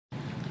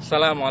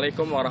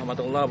Assalamualaikum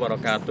warahmatullahi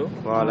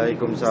wabarakatuh.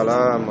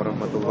 Waalaikumsalam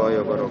warahmatullahi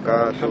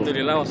wabarakatuh.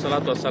 Alhamdulillah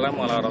wassalatu wassalamu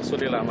ala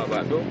rasulillah ma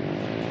ba'du.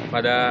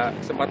 Pada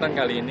kesempatan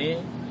kali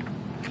ini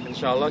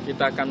insya Allah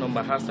kita akan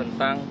membahas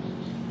tentang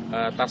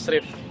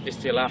tashrif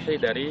istilahi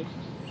dari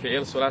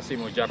fi'il Tsulatsy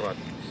Mujarrad.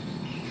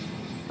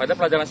 Pada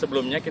pelajaran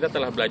sebelumnya kita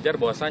telah belajar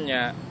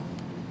bahwasanya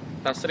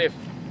tashrif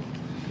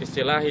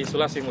istilahi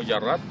Tsulatsy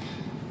Mujarrad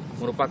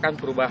merupakan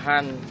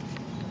perubahan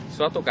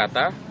suatu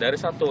kata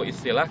dari satu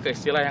istilah ke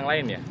istilah yang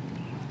lainnya.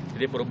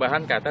 Jadi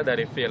perubahan kata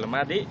dari fi'il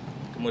Madhi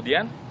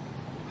kemudian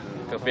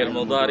ke fi'il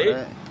Mudhari,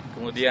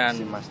 kemudian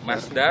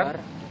masdar,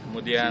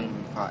 kemudian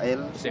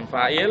isim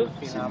fa'il,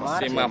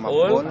 isim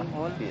maf'ul,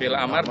 fi'il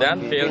Amar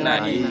dan fi'il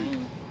Nahiy.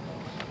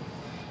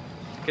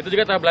 Kita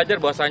juga telah belajar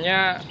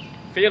bahwasanya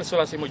fi'il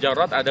Tsulatsy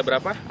Mujarrad ada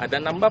berapa?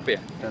 Ada 6 bab ya?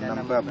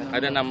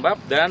 Ada 6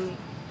 bab, dan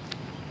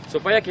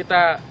supaya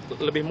kita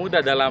lebih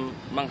mudah dalam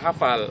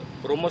menghafal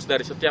rumus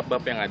dari setiap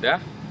bab yang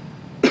ada,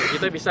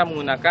 kita bisa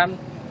menggunakan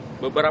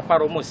beberapa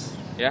rumus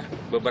ya,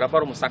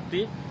 beberapa rumus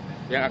sakti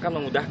yang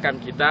akan memudahkan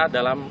kita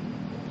dalam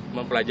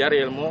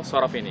mempelajari ilmu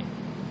sharaf ini.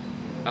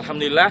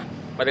 Alhamdulillah,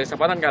 pada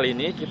kesempatan kali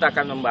ini kita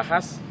akan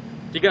membahas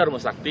 3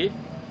 rumus sakti.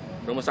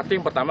 Rumus sakti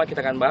yang pertama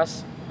kita akan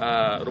bahas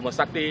rumus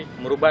sakti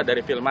merubah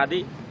dari fi'il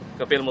Madhi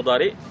ke fi'il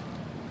Mudhari.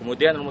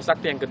 Kemudian rumus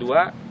sakti yang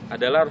kedua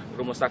adalah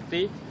rumus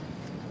sakti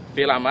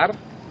fi'il Amar,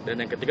 dan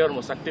yang ketiga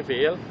rumus sakti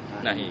fi'il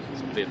Nahiy,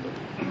 seperti itu.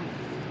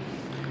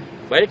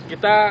 Baik,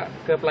 kita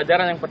ke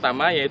pelajaran yang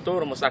pertama, yaitu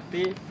rumus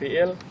sakti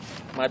fi'il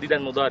Madhi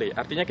dan Mudhari.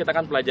 Artinya kita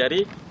akan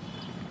pelajari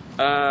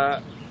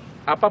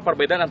apa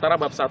perbedaan antara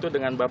bab 1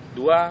 dengan bab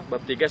 2,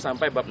 bab 3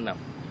 sampai bab 6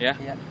 ya.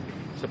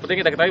 Seperti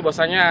kita ketahui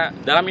bahwasanya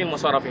dalam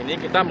ilmu sharaf ini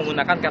kita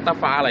menggunakan kata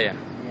fa'ala ya.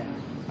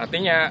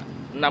 Artinya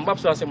 6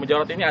 bab Tsulatsy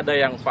Mujarrad ini ada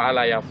yang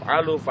fa'ala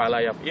yaf'alu, fa'ala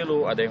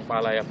yaf'ilu, ada yang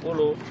fa'ala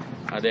yaf'ulu,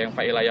 ada yang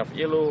fa'ila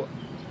yaf'ilu,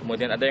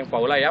 kemudian ada yang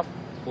fa'ula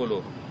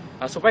yaf'ulu.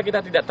 Nah, supaya kita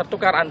tidak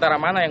tertukar antara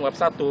mana yang bab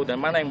 1 dan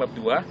mana yang bab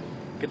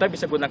 2, kita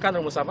bisa gunakan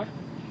rumus apa?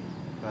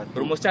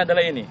 Rumusnya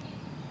adalah ini.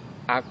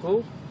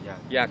 Aku,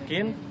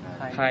 yakin,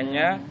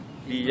 hanya,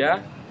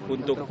 dia,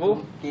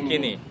 untukku,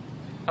 kini.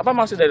 Apa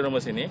maksud dari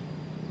rumus ini?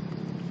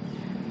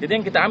 Jadi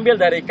yang kita ambil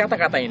dari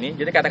kata-kata ini,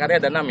 jadi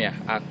kata-katanya ada 6 ya.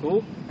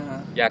 Aku,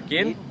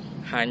 yakin,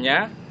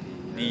 hanya,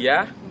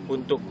 dia,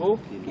 untukku,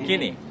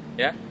 kini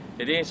ya.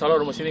 Jadi insya Allah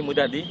rumus ini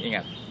mudah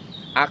diingat.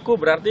 Aku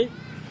berarti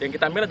yang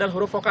kita ambil adalah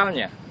huruf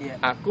vokalnya.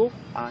 Aku,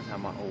 A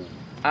sama U.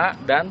 A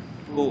dan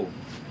U.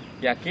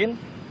 Yakin,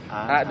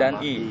 A dan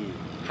I.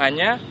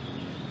 Hanya,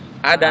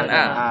 A dan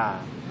A.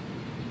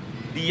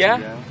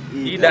 Dia,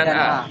 I dan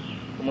A.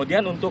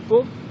 Kemudian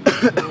untukku,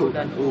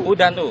 U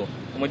dan U.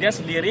 Kemudian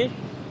sendiri,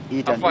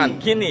 afwan,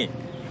 kini.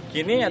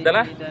 Kini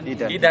adalah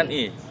I dan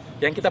I.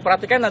 Yang kita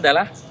perhatikan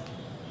adalah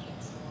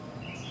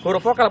huruf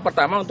vokal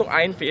pertama untuk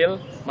ain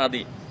fi'il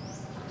Madhi.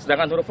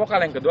 Sedangkan huruf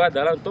vokal yang kedua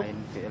adalah untuk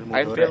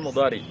ain fi'il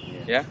Mudhari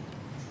ya.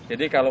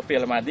 Jadi kalau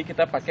fi'il Madhi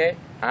kita pakai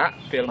A,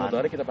 fi'il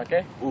Mudhari kita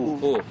pakai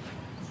U.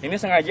 Ini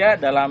sengaja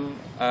dalam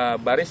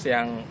baris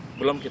yang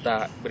belum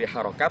kita beri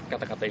harokat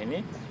kata-kata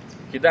ini,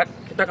 kita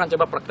akan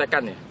coba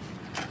praktekkan ya.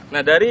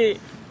 Nah, dari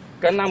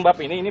ke-6 bab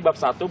ini bab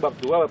 1, bab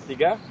 2, bab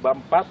 3, bab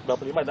 4, bab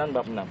 5 dan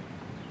bab 6.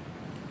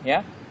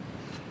 Ya.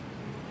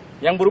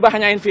 Yang berubah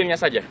hanya ain fi'ilnya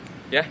saja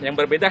ya. Yang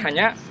berbeda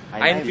hanya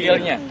ain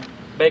fi'ilnya.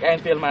 Baik ain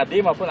fi'il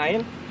Madhi maupun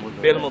ain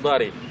fi'il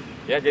Mudhari.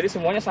 Ya, jadi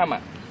semuanya sama.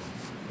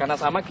 Karena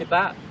sama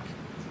kita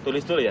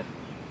tulis dulu ya.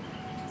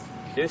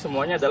 Jadi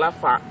semuanya adalah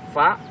fa,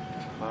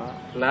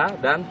 la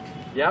dan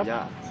yaf,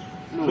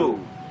 lu.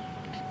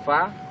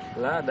 Fa,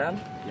 la dan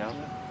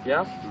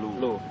yaf,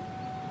 lu.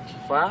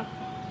 Fa,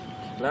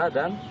 la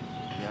dan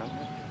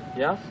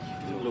yaf,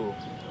 lu.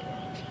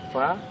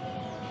 Fa,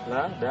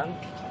 la dan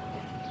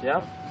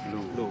yaf,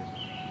 lu.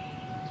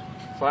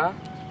 Fa,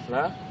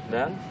 la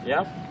dan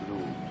yaf,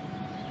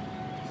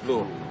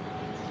 lu.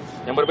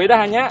 Yang berbeda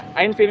hanya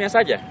ain fi'ilnya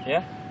saja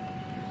ya.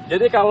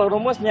 Jadi kalau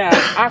rumusnya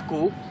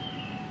aku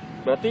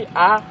berarti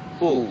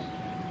A-U.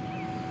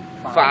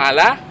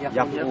 Fa'ala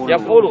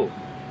yaf'ulu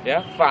ya,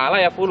 fa'ala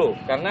yaf'ulu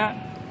karena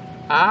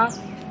A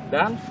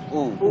dan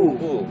U.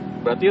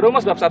 Berarti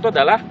rumus bab 1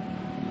 adalah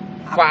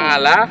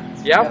fa'ala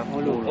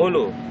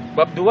yaf'ulu.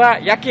 Bab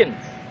 2 yakin,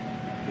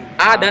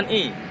 A dan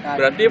I.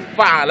 Berarti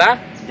fa'ala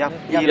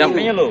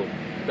yaf'ilu.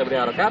 Kita beri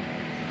harokat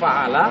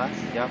fa'ala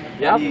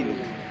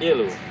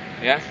yaf'ilu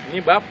ya.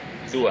 Ini bab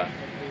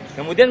 2.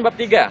 Kemudian bab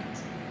 3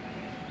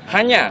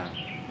 hanya,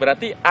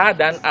 berarti A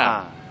dan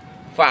A.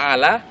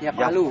 Fa'ala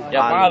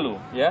yaf'alu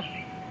ya.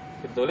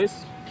 Kita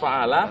tulis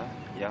fa'ala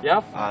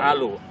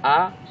yaf'alu,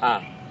 A.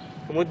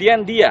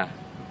 Kemudian dia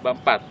bab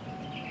 4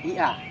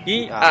 IA.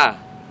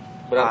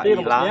 Berarti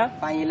rumusnya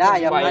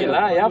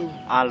fa'ila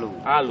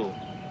yaf'alu.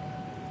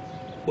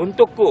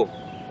 Untukku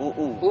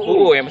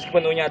U ya,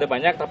 meskipun U-nya ada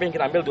banyak tapi yang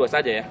kita ambil 2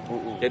 saja ya.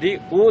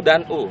 Jadi U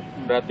dan U.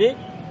 Berarti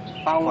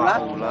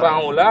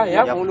fa'ula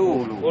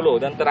yaf'ulu.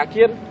 Dan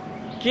terakhir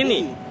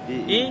kini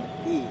I.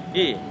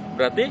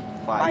 Berarti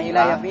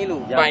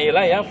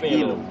fa'ila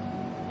yaf'ilu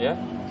ya.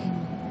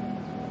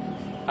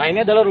 Nah,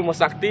 ini adalah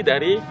rumus sakti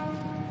dari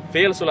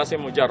fi'il Tsulatsy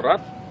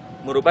Mujarrad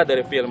merubah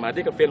dari fi'il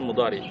madhi ke fi'il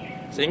mudhari.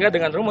 Sehingga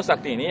dengan rumus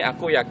sakti ini,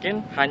 aku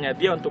yakin hanya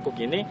dia untukku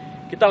kini,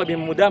 kita lebih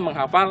mudah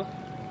menghafal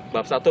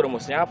bab 1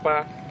 rumusnya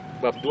apa,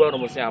 bab 2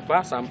 rumusnya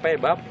apa, sampai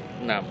bab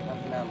 6.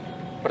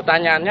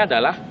 Pertanyaannya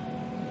adalah,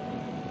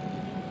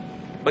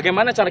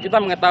 bagaimana cara kita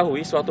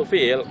mengetahui suatu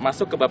fi'il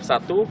masuk ke bab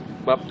 1,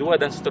 bab 2,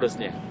 dan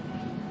seterusnya?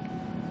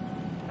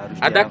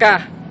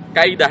 Adakah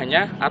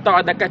kaidahnya atau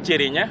adakah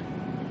cirinya?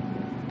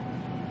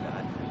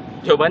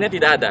 Jawabannya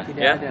tidak ada.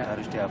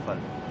 Harus dihafal.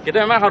 Kita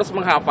memang harus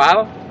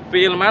menghafal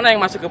fi'il mana yang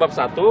masuk ke bab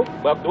 1,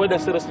 bab 2,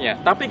 dan seterusnya.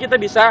 Tapi kita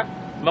bisa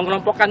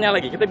mengelompokkannya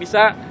lagi. Kita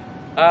bisa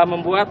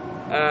membuat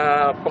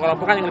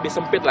pengelompokan yang lebih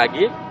sempit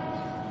lagi.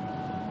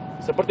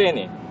 Seperti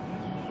ini.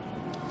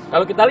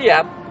 Kalau kita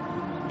lihat,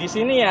 di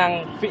sini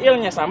yang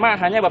fi'ilnya sama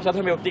hanya bab 1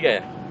 sampai bab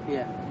 3 ya?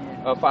 Iya.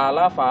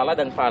 Fa'ala, fa'ala,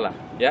 dan fa'ala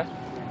ya.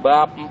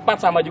 Bab 4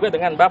 sama juga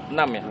dengan bab 6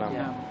 ya?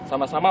 Iya.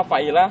 Sama-sama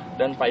fa'ilah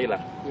dan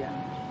fa'ilah. Iya.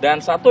 Dan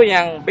satu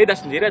yang beda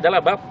sendiri adalah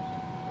bab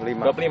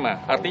 5. Bab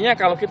 5. Artinya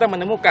kalau kita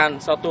menemukan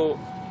suatu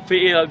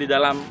fi'il di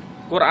dalam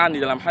Quran,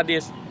 di dalam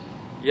hadis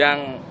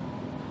yang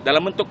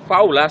dalam bentuk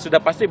faula,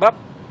 sudah pasti bab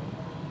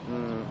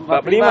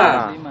 5.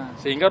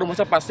 Sehingga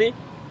rumusnya pasti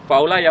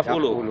faula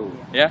yaf'ulu.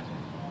 Ya.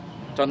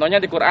 Contohnya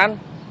di Quran,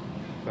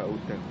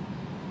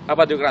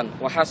 apa di Quran?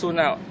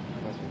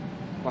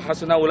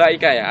 Wahasuna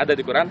ulaika ya, ada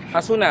di Quran.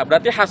 Hasuna,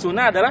 berarti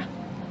hasuna adalah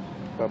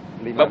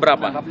bab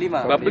berapa?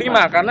 Bab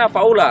 5 karena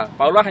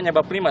faula hanya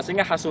bab 5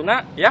 sehingga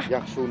hasuna ya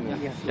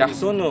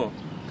yahsunu.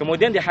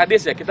 Kemudian di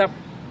hadis ya kita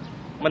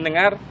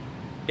mendengar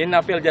inna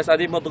fil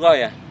jasadi mudghah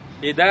ya.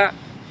 Idza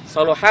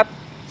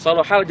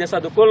saluhal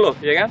jasadu kulluh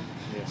ya kan?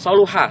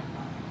 Saluha.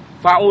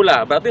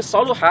 Faula berarti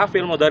saluha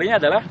fil mudhari'nya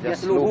adalah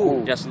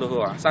yasluhu.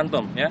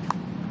 Santum ya.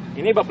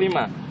 Ini bab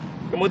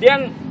 5.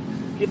 Kemudian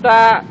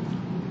kita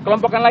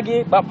kelompokkan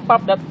lagi bab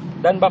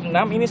 4 dan bab 6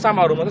 ini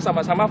sama rumusnya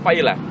sama-sama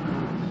fa'ilah.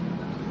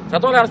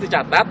 Satu hal harus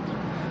dicatat,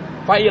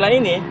 fa'ilah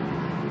ini,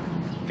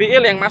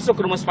 fi'il yang masuk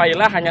rumus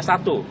fa'ilah hanya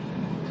satu,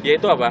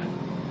 yaitu apa?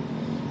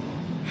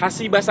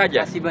 Hasibah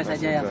saja. Hasibah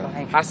saja yang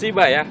sahih.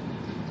 Hasibah ya.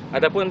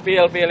 Adapun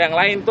fi'il yang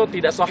lain itu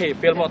tidak sahih,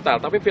 fi'il mu'tal.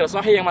 Tapi fi'il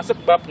sahih yang masuk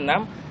bab 6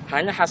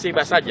 hanya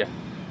hasibah saja.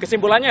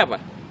 Kesimpulannya apa?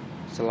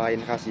 Selain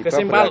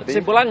hasibah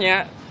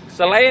kesimpulannya,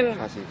 selain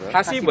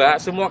hasibah,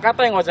 semua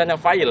kata yang wazannya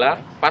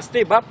fa'ilah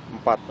pasti bab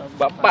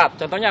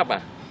 4. Contohnya apa?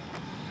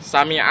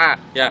 Sami'a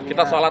ya,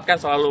 kita sholatkan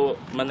selalu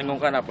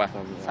mendengungkan apa?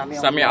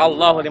 Sami'a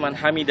Allahu liman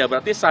hamidah,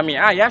 berarti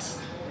sami'a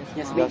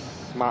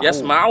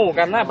yasma'u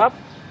karena bab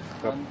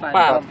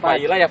 4.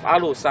 Fa'ilah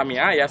yaf'alu,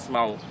 sami'a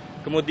yasma'u.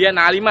 Kemudian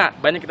alima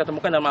banyak kita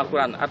temukan dalam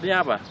Al-Quran.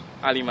 Artinya apa?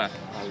 Alima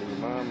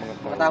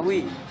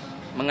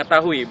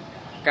mengetahui.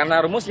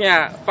 Karena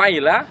rumusnya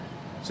fa'ilah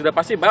sudah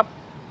pasti bab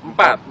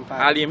 4.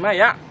 Alima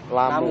ya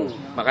lamu.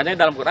 Makanya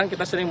dalam Quran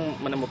kita sering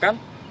menemukan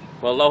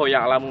wallahu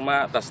ya'lamu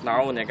ma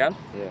tasna'un ya kan?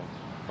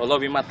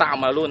 Wallahu bima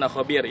ta'maluna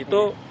khabir.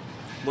 Itu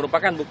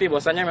merupakan bukti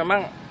bahwasanya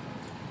memang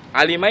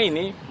alima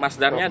ini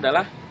masdarnya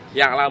adalah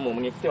ya'lamu,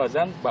 mengikuti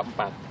wazan bab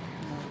 4.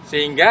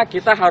 Sehingga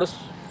kita harus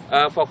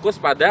fokus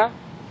pada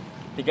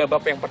 3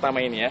 bab yang pertama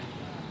ini ya.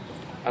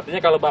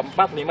 Artinya kalau bab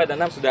 4, 5, dan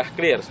 6 sudah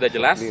clear, sudah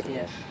jelas.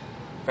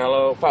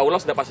 Kalau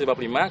fa'ula sudah pasti bab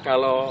 5,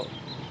 kalau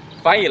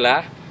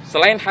fa'ilah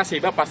selain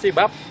hasibah pasti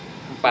bab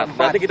 4.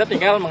 Berarti kita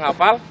tinggal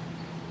menghafal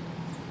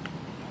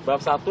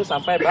bab 1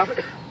 sampai bab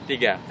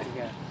 3.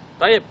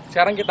 Baik,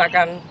 sekarang kita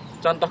akan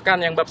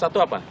contohkan yang bab 1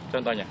 apa?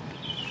 Contohnya.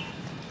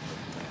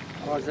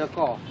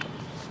 Rozako.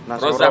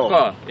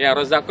 Ya,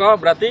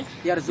 rozako berarti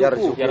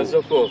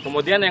yarzuku.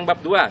 Kemudian yang bab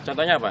 2,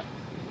 contohnya apa?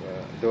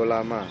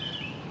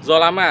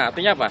 Zolama,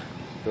 artinya apa?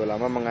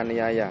 Zolama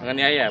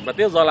menganiaya.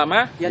 Berarti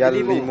zolama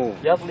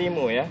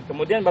yadlimu ya.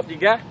 Kemudian bab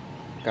 3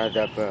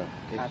 kadaba.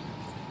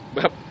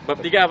 Bab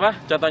 3 apa?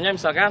 Contohnya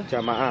misalkan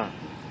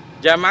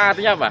Jamaah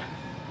artinya apa?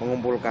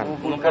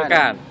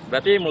 Mengumpulkan.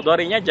 Berarti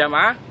mudhari'nya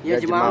jamaah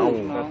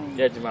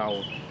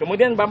yajma'u.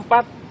 Kemudian bab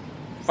 4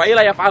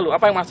 fa'ilah yaf'alu.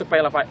 Apa yang masuk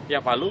fa'ilah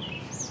yaf'alu?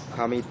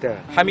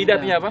 Hamidah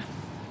artinya apa?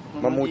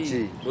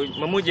 Memuji.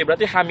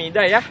 Berarti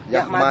hamidah ya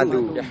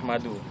yahmadu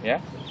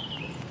ya.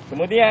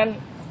 Kemudian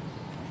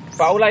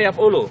fa'ula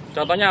yaf'ulu.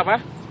 Contohnya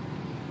apa?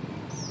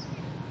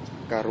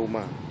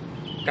 Karuma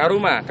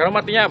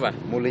artinya apa?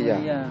 Mulia.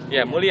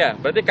 Ya, mulia.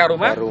 Berarti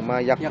karuma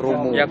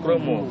yakrumu.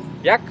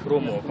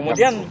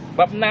 Kemudian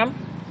bab 6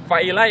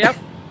 fa'ilah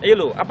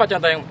yaf'ilu. Apa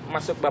contoh yang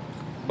masuk bab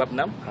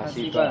 6?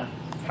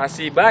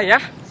 Hasibah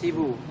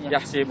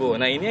yahsibu.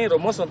 Nah, ini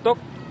rumus untuk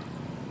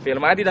fi'il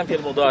madhi dan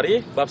fi'il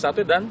mudhari bab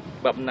 1 dan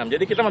bab 6.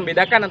 Jadi kita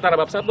membedakan antara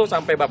bab 1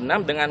 sampai bab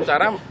 6 dengan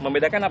cara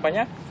membedakan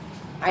apanya?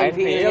 Ain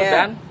fi'il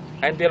dan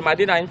ain fi'il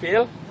madhi dan ain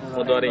fi'il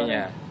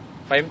mudhari'nya.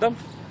 Paham tum?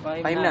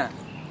 Pahimna.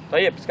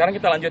 Baik, sekarang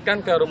kita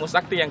lanjutkan ke rumus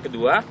sakti yang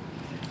kedua,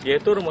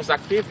 yaitu rumus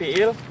sakti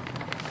fi'il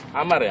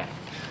amar ya.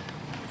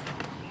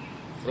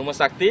 Rumus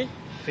sakti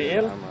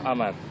fi'il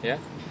amar ya.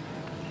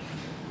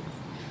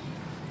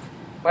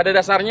 Pada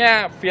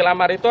dasarnya fi'il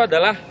amar itu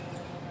adalah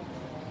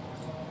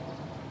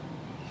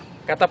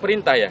kata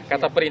perintah ya.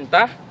 Kata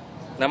perintah,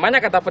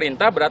 namanya kata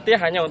perintah berarti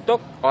hanya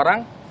untuk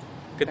orang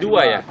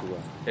Kedua ya.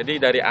 Jadi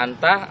dari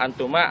anta,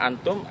 antuma,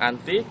 antum,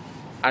 anti,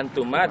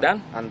 antuma,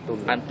 dan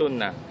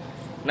antuna.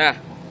 Nah,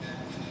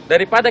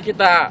 daripada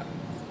kita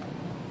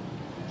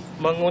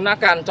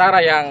menggunakan cara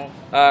yang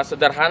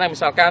sederhana,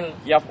 misalkan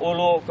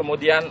yaf'ulu,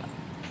 kemudian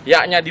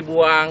ya-nya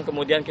dibuang,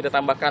 kemudian kita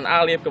tambahkan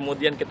alif,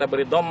 kemudian kita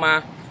beri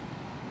dhammah.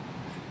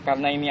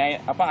 Karena ini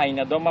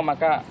ainnya dhammah,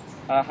 maka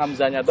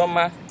hamzahnya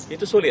dhammah,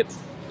 itu sulit.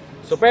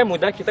 Supaya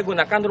mudah, kita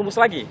gunakan rumus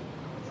lagi.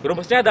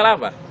 Rumusnya adalah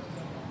apa?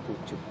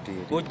 Ujub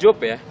diri. Ujub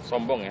ya,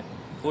 sombong ya.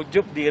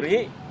 Ujub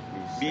diri,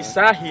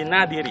 bisa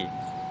hina diri.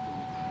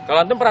 Kalau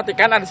antum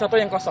perhatikan ada satu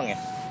yang kosong ya.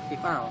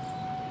 Ifal.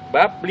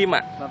 Bab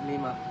 5. Bab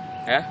 5.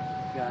 Ya.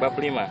 Bab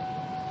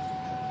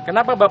 5.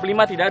 Kenapa bab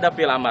 5 tidak ada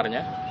fi'il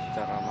amarnya?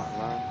 Secara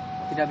makna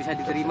Tidak bisa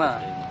diterima.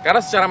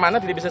 Karena secara makna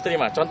tidak bisa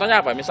terima. Contohnya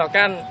apa?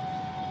 Misalkan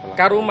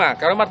karuma.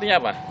 Karuma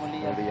artinya apa?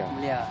 Mulia. Mulia.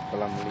 Mulia.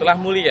 Telah mulia. Telah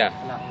mulia.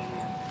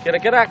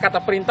 Kira-kira kata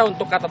perintah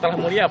untuk kata telah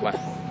mulia apa?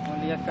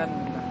 Muliakan.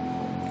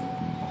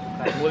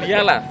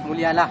 Mulialah.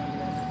 Mulialah.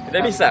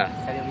 Tidak bisa.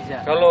 Tidak bisa.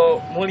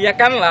 Kalau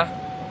muliakanlah,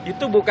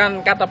 itu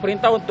bukan kata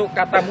perintah untuk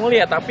kata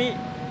mulia, tapi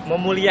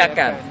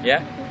memuliakan, ya.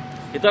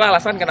 Itulah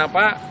alasan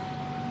kenapa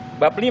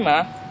bab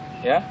 5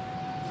 ya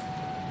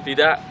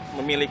tidak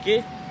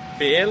memiliki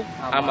fi'il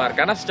amar,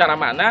 karena secara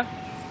makna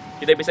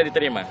tidak bisa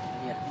diterima.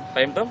 Iya.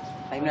 Paham tuh?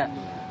 Paham.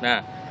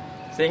 Nah,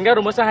 sehingga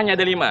rumusnya hanya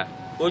ada 5.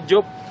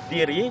 Ujub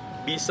diri,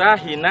 bisa,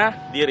 hina,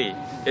 diri.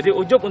 Jadi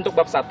ujub untuk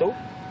bab 1,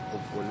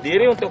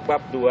 diri untuk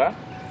bab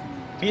 2,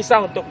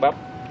 bisa untuk bab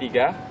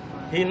 3,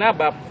 hina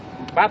bab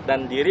 4,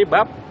 dan diri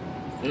bab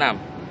 6.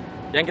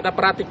 Yang kita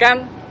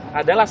perhatikan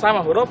adalah sama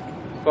huruf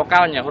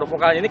vokalnya. Huruf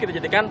vokalnya ini kita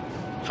jadikan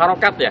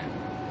harokat ya.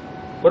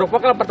 Huruf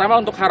vokal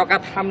pertama untuk harokat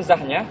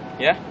hamzahnya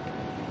ya.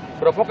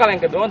 Huruf vokal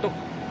yang kedua untuk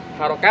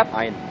harokat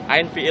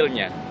ain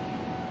fiilnya.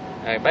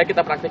 Baik,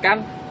 kita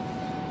praktikan.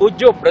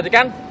 Ujub berarti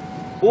kan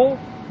u.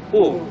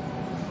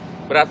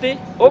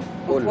 Berarti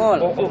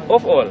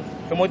uf'ul.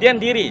 Kemudian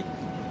diri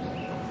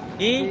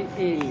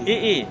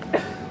i.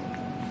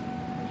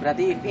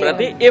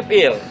 Berarti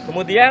if'il.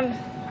 Kemudian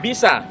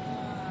bisa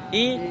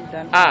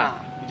a.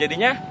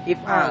 Jadinya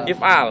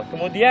if'al.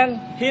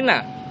 Kemudian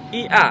hina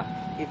ia.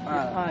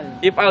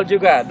 If'al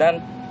juga.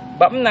 Dan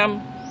bab 6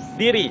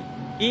 diri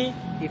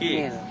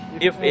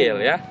if'il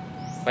ya.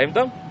 Paham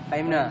tuh?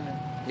 Paham.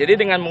 Jadi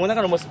dengan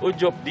menggunakan rumus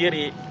ujub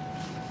diri,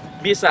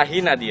 bisa,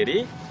 hina,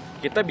 diri,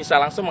 kita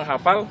bisa langsung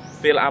menghafal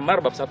fi'il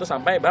amar bab 1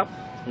 sampai bab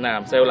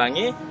 6. Saya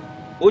ulangi.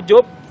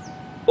 Ujub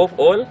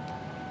uf'ul,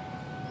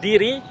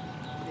 diri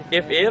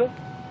if'il,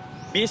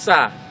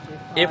 bisa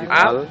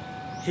if'al,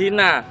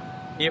 hina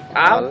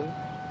if'al,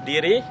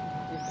 diri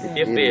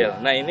if'il.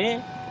 Nah,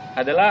 ini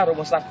adalah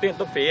rumus sakti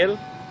untuk fi'il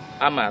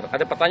amar.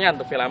 Ada pertanyaan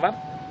untuk fi'il amar?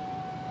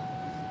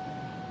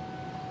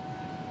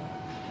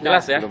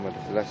 Jelas ya? Belum ada,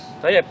 jelas.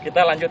 Baik,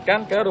 kita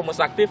lanjutkan ke rumus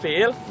sakti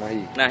fi'il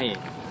nahi.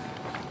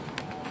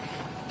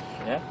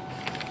 Ya.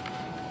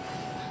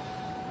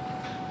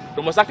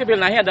 Rumus sakti fi'il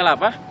nahi adalah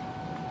apa?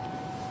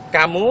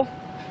 Kamu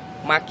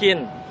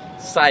makin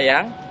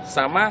sayang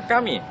sama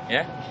kami,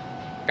 ya.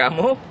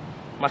 Kamu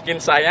makin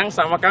sayang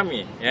sama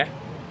kami, ya.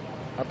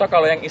 Atau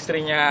kalau yang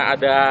istrinya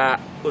ada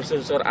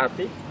unsur-unsur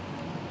arti,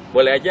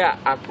 boleh aja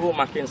aku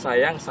makin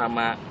sayang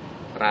sama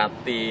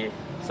Rati,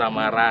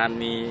 sama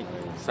Rani,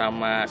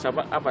 sama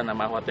siapa, apa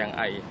nama akhwat yang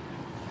ai.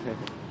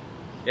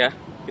 Ya,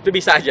 itu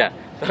bisa aja.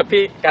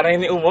 Tapi karena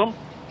ini umum,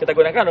 kita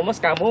gunakan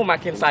rumus kamu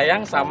makin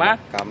sayang sama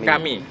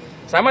kami.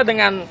 Sama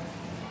dengan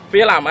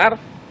fi'il amar,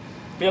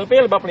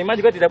 fi'il bab 5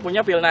 juga tidak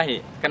punya fi'il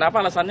nahi. Kenapa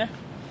alasannya?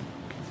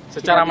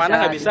 Secara mana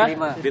nggak bisa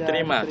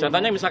diterima.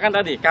 Contohnya misalkan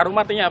tadi, karum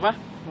artinya apa?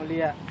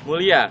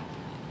 Mulia.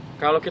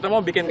 Kalau kita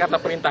mau bikin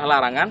kata perintah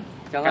larangan,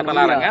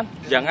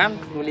 jangan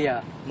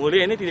mulia.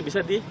 Mulia ini tidak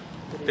bisa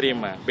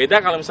diterima.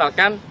 Beda kalau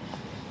misalkan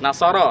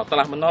nasoro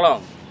telah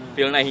menolong,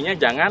 fi'il nahinya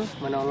jangan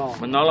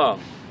menolong.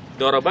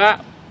 Doroba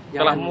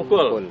telah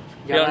memukul,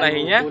 fi'il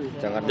nahinya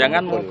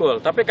jangan memukul.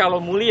 Tapi kalau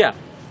mulia,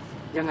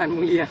 jangan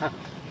mulia.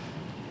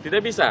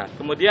 tidak bisa.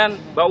 Kemudian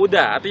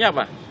bauda artinya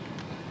apa?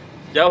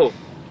 Jauh.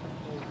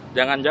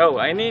 Jangan jauh.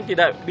 Nah, ini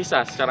tidak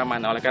bisa secara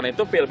mana. Oleh karena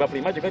itu fi'il bab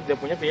 5 juga tidak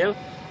punya fi'il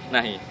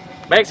nahi.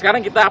 Baik,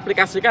 sekarang kita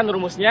aplikasikan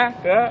rumusnya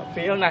ke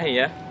fi'il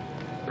nahi ya.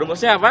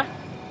 Rumusnya apa?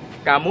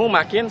 Kamu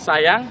makin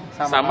sayang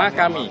sama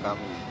kami.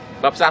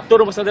 Bab 1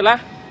 rumusnya adalah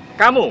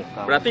kamu.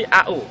 Berarti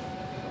au.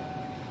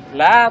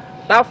 La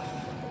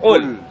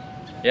taf'ul.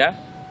 Ya.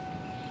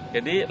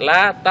 Jadi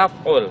la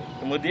taf'ul.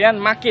 Kemudian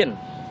makin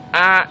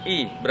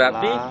ai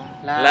berarti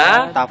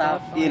la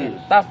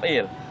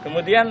taf'il.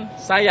 Kemudian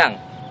sayang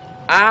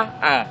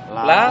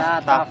la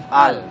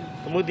taf'al.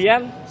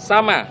 Kemudian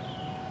sama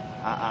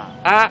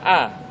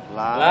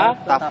la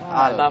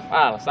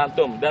taf'al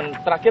santum. Dan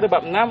terakhir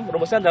bab 6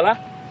 rumusnya adalah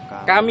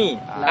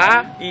kami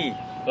ai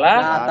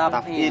la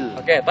taf'il.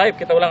 Oke, taib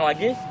kita ulang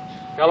lagi.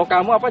 Kalau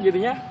kamu apa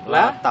jadinya?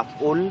 La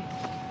taf'ul.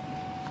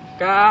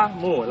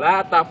 Kamu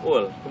la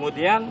taf'ul.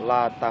 Kemudian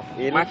La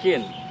taf'il.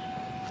 makin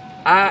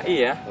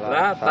ai ya,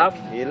 la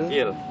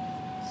taf'il.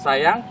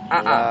 Sayang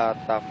La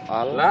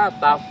taf'al. la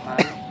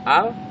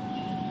taf'al.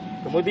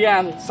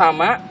 Kemudian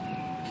sama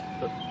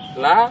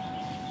la,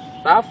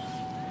 taf,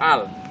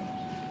 al.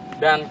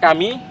 Dan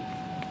kami,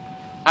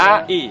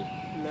 ai,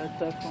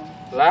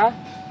 la,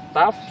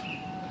 taf,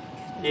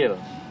 il.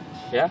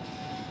 Ya.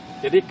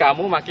 Jadi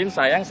kamu makin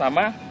sayang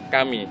sama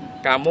kami.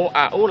 Kamu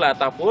au, la,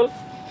 taful.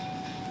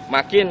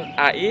 Makin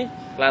ai,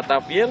 la,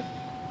 tafil.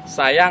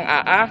 Sayang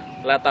aa,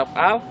 la,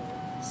 tafal.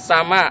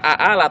 Sama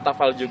aa, la,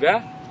 tafal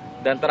juga.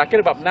 Dan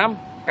terakhir bab 6,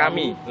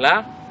 kami,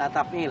 la,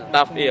 Tafil.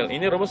 tafil.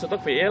 Ini rumus untuk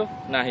fi'il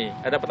nahi.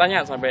 Ada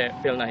pertanyaan sampai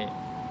fi'il nahi?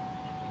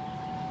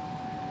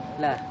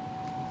 Lah.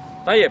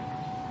 Taib.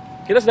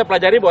 Kita sudah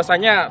pelajari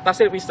bahwasanya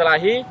tasrif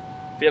istilahi,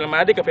 fi'il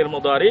madhi ke fi'il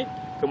mudhari,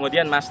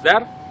 kemudian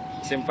masdar,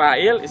 isim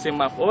fa'il, isim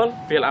maf'ul,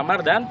 fi'il amar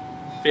dan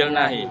fi'il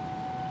nahi.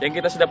 Yang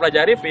kita sudah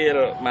pelajari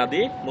fi'il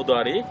madhi,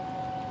 mudhari,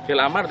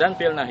 fi'il amar dan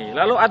fi'il nahi.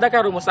 Lalu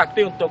adakah rumus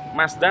sakti untuk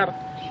masdar,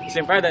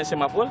 isim fa'il dan isim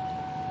maf'ul?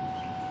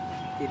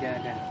 Tidak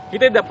ada.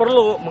 Kita tidak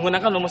perlu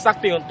menggunakan rumus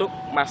sakti untuk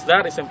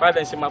masdar, isim fa'il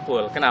dan isim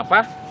maf'ul.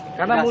 Kenapa?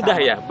 Karena Tidak mudah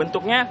sama. ya,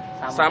 bentuknya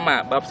sama.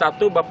 Bab 1,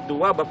 bab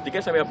 2, bab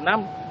 3 sampai bab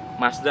 6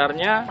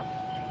 masdarnya,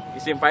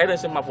 isim fa'il dan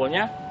isim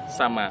maf'ulnya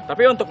sama.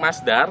 Tapi untuk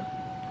masdar,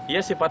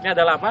 ia sifatnya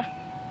adalah apa?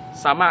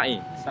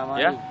 Sama'i.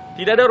 Ya,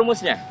 tidak ada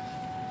rumusnya.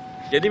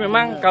 Jadi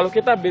memang kalau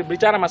kita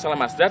bicara masalah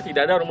masdar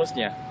tidak ada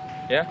rumusnya,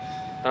 ya.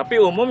 Tapi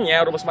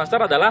umumnya rumus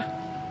masdar adalah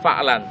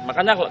fa'lan.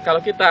 Makanya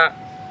kalau kita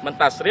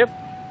mentasrif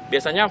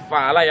biasanya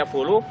fa'ala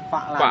yaf'ulu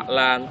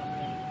fa'lan.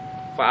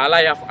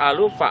 Fa'ala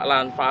yaf'alu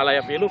fa'lan, fa'ala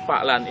yaf'ilu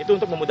fa'lan. Itu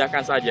untuk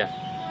memudahkan saja.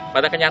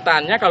 Pada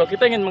kenyataannya kalau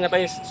kita ingin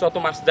mengetahui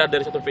suatu masdar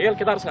dari suatu fi'il,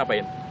 kita harus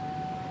ngapain?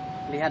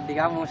 Lihat di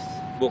kamus.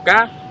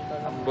 Buka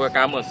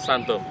kamus,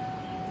 santum.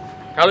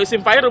 Kalau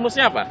isim fa'il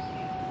rumusnya apa?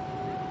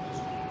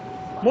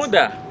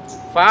 Mudah.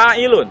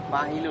 Fa'ilun.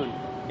 Fa'ilun.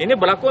 Ini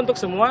berlaku untuk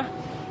semua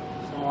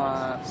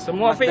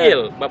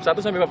fi'il. Bab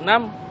 1 sampai bab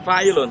 6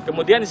 fa'ilun.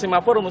 Kemudian isim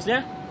maf'ul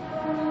rumusnya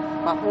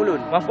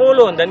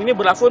maf'ulun. Dan ini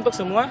berlaku untuk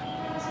semua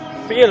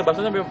fi'il bab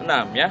 1 sampai bab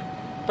 6 ya.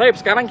 Baik,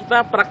 sekarang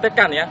kita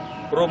praktekkan ya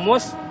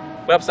rumus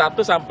bab 1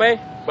 sampai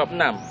bab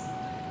 6.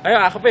 Ayo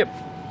Akhfif.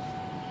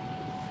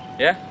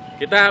 Ya,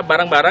 kita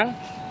bareng-bareng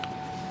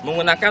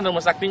menggunakan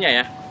rumus saktinya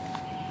ya.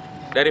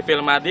 Dari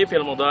fi'il madhi,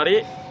 fi'il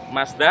mudhari,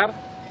 masdar,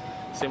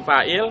 isim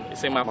fa'il,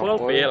 isim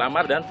maf'ul, fi'il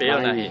amar dan fi'il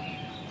nahi.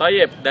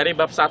 Thayyib, dari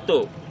bab 1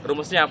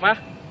 rumusnya apa?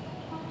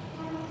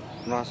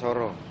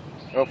 Nasoro.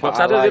 Bab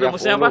 1 di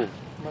rumusnya apa?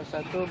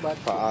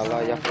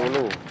 Fa'ala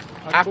yaf'ulu.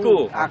 Aku.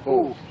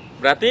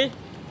 Berarti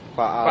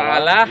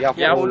fa'ala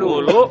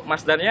yaf'ulu,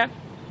 masdarnya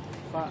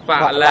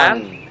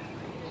fa'lan,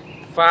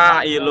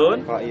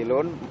 fa'ilun,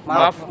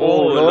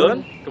 maf'ulun.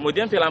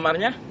 Kemudian fi'il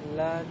amarnya?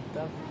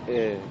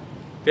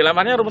 Fi'il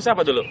amarnya rumusnya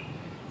apa dulu?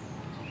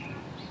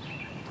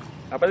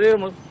 Apa tadi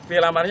rumus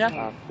fi'il amarnya?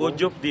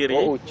 Ujub diri.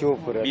 Ujub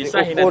berarti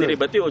Bisa, hina, diri,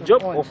 berarti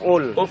ujub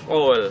uf'ul.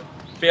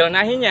 Fi'il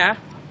nahinya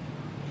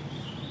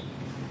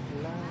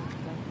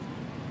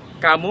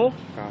kamu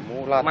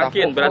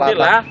makin, berarti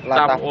la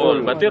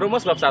taf'ul. Berarti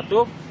rumus bab 1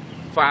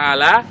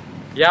 fa'ala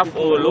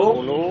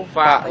yaf'ulu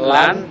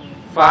fa'lan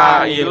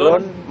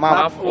fa'ilun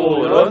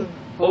maf'ulun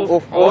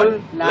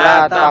uf'ul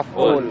la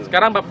taf'ul.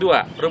 Sekarang bab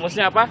 2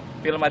 rumusnya apa?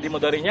 Fi'il madhi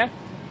mudhari'nya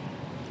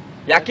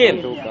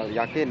yakin.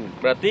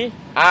 Berarti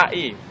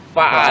ai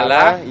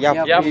fa'ala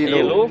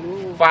yaf'ilu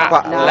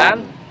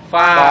fa'lan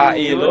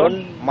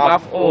fa'ilun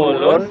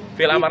maf'ulun.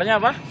 Fi'il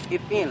amarnya apa?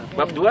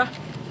 Bab 2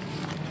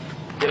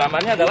 fi'il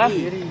amarnya adalah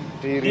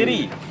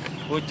diri.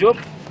 Ujub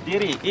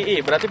diri.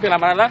 Ii berarti fi'il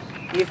amar adalah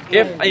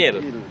if'il.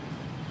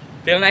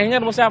 Fi'il nahinya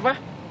rumusnya apa?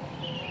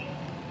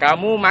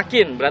 Kamu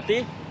makin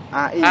berarti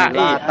ai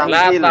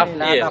la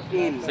taf'il.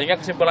 Sehingga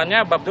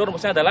kesimpulannya bab 2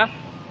 rumusnya adalah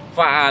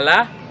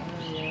fa'ala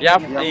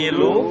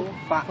yaf'ilu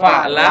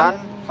fa'lan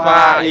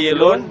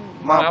fa'ilun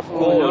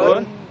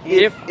maf'ulun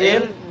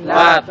if'il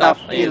la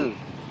taf'il.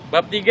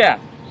 Bab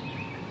 3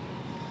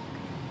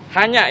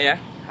 hanya ya.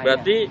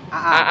 Berarti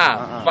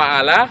aa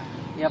fa'ala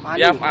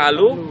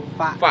yaf'alu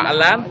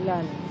fa'lan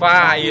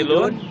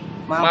fa'ilun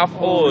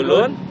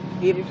maf'ulun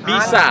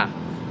bisa.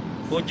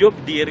 Ujub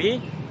diri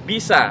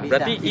bisa.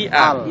 Berarti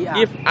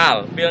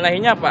if'al. Fi'il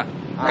nahinya apa?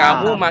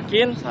 Kamu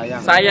makin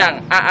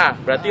sayang. Aa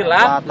berarti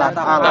la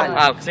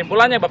taf'al.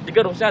 Kesimpulannya bab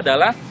 3 rumusnya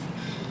adalah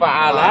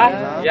fa'ala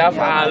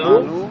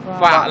yaf'alu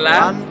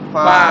fa'lan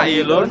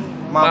fa'ilun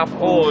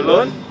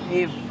maf'ulun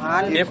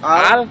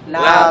if'al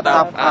la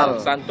taf'al.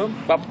 Santum.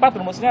 Bab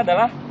 4 rumusnya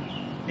adalah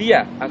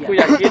dia. Aku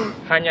yakin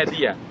hanya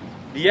dia.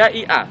 Dia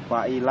ia.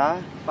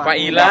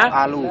 Fa'ila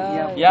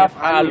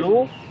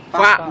yaf'alu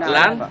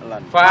fa'lan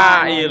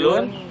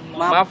fa'ilun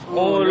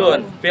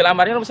maf'ulun. Fi'il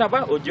amarnya rumus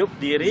apa? Ujub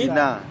diri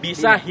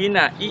bisa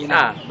hina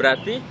ia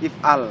berarti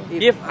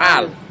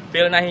if'al.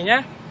 Fi'il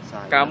nahinya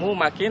kamu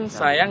makin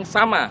sayang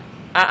sama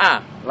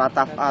aa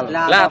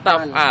la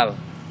taf'al.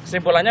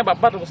 Kesimpulannya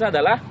bab 4 rumusnya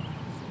adalah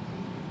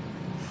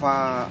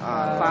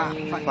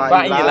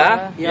fa'ila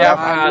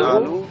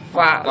yaf'alu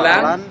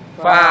fa'lan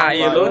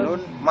fa'ilun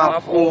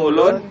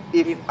maf'ulun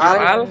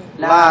if'al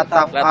la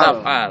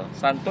taf'al.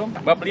 Santum.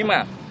 Bab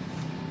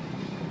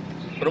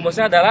 5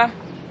 rumusnya adalah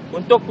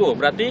untukku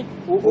berarti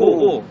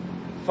uu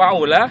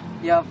fa'ula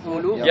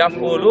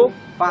yaf'ulu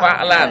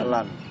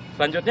fa'lan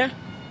Selanjutnya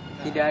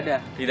Tidak ada.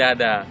 tidak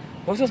ada.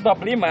 Khusus bab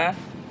 5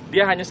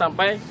 dia hanya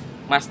sampai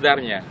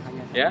masdarnya,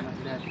 ya.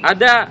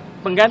 Ada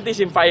pengganti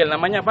isim fa'il,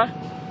 namanya apa?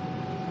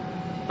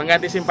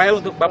 Pengganti isim fa'il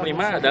untuk bab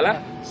 5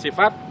 adalah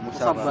sifat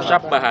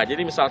musyabbaha.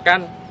 Jadi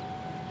misalkan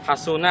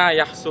hasuna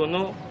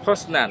yahsunu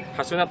husnan.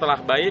 Hasuna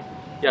telah baik,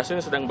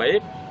 yahsunu sedang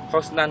baik,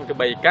 husnan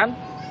kebaikan.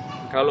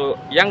 Kalau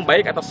yang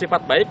baik atau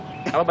sifat baik,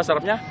 apa bahasa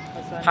Arabnya?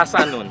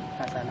 Hasanun.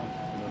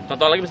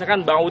 Contoh lagi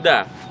misalkan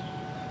bauda,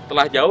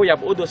 telah jauh,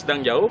 yab'udu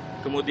sedang jauh,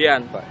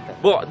 kemudian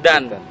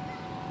bu'dan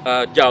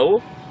jauh,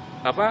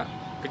 apa?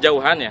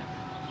 Kejauhannya.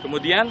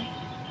 Kemudian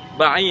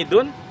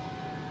ba'idun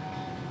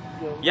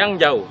yang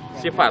jauh,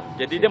 sifat.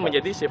 Jadi dia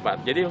menjadi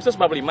sifat. Jadi khusus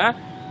bab 5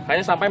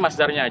 hanya sampai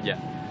masdarnya aja.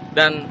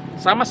 Dan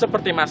sama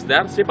seperti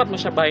masdar, sifat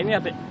musyabbah ini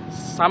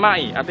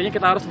samai. Artinya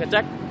kita harus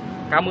ngecek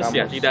kamus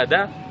ya, tidak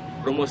ada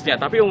rumusnya.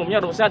 Tapi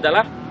umumnya rumusnya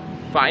adalah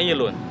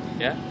fa'ilun,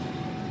 ya.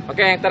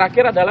 Oke, yang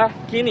terakhir adalah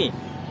kini.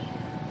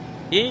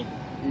 I,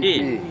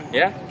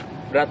 ya.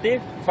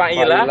 Berarti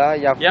fa'ila,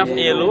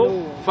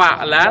 yaf'ilu,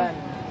 fa'lan,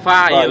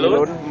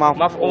 fa'ilun,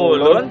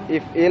 maf'ulun,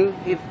 if'il,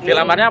 fil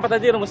amarnya apa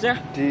tadi rumusnya?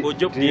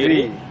 Ujub,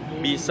 diri,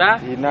 bisa,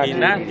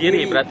 hina,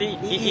 diri. Berarti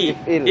ii,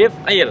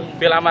 if'il.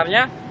 Fil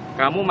amarnya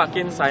kamu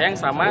makin sayang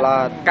sama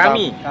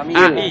kami.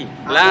 Ai,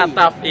 la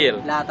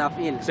taf'il.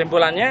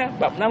 Kesimpulannya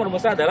bab 6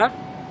 rumusnya adalah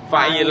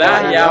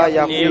fa'ila,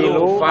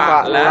 yaf'ilu,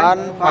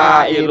 fa'lan,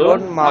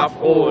 fa'ilun,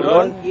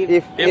 maf'ulun,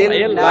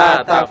 if'il, la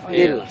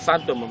taf'il.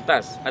 Santum,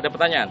 mumtaz. Ada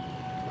pertanyaan?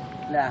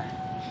 Nah,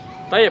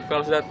 Taib,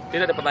 kalau sudah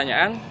tidak ada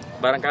pertanyaan,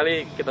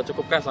 barangkali kita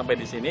cukupkan sampai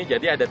di sini.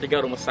 Jadi ada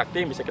 3 rumus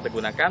sakti yang bisa kita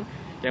gunakan.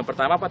 Yang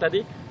pertama apa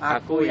tadi?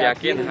 Aku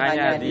yakin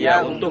hanya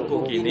dia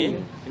untukku kini.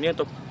 Ini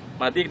untuk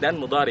Madhi dan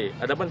Mudhari.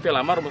 Adapun fi'il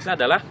amar rumusnya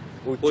adalah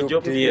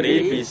ujub,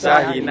 diri,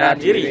 bisa, hina,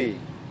 diri.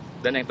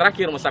 Dan yang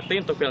terakhir rumus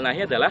sakti untuk fi'il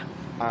nahiy adalah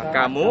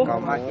kamu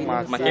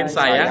makin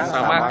sayang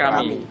sama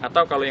kami.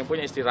 Atau kalau yang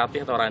punya istilah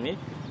ratih atau rani,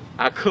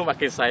 aku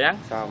makin sayang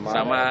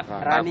sama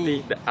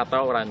ratih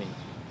atau rani.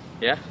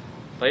 Ya.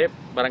 Baik,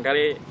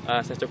 barangkali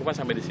saya cukupkan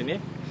sampai di sini.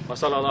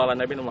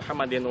 Wassalamualaikum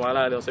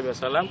warahmatullahi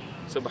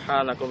wabarakatuh.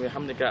 Subhanakum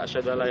bihamdika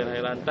asyhadu an la ilaha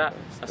illa anta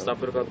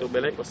astaghfiruka wa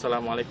atubu ilaik.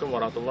 Wassalamualaikum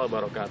warahmatullahi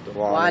wabarakatuh.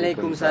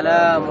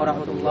 Waalaikumsalam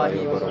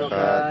warahmatullahi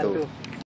wabarakatuh.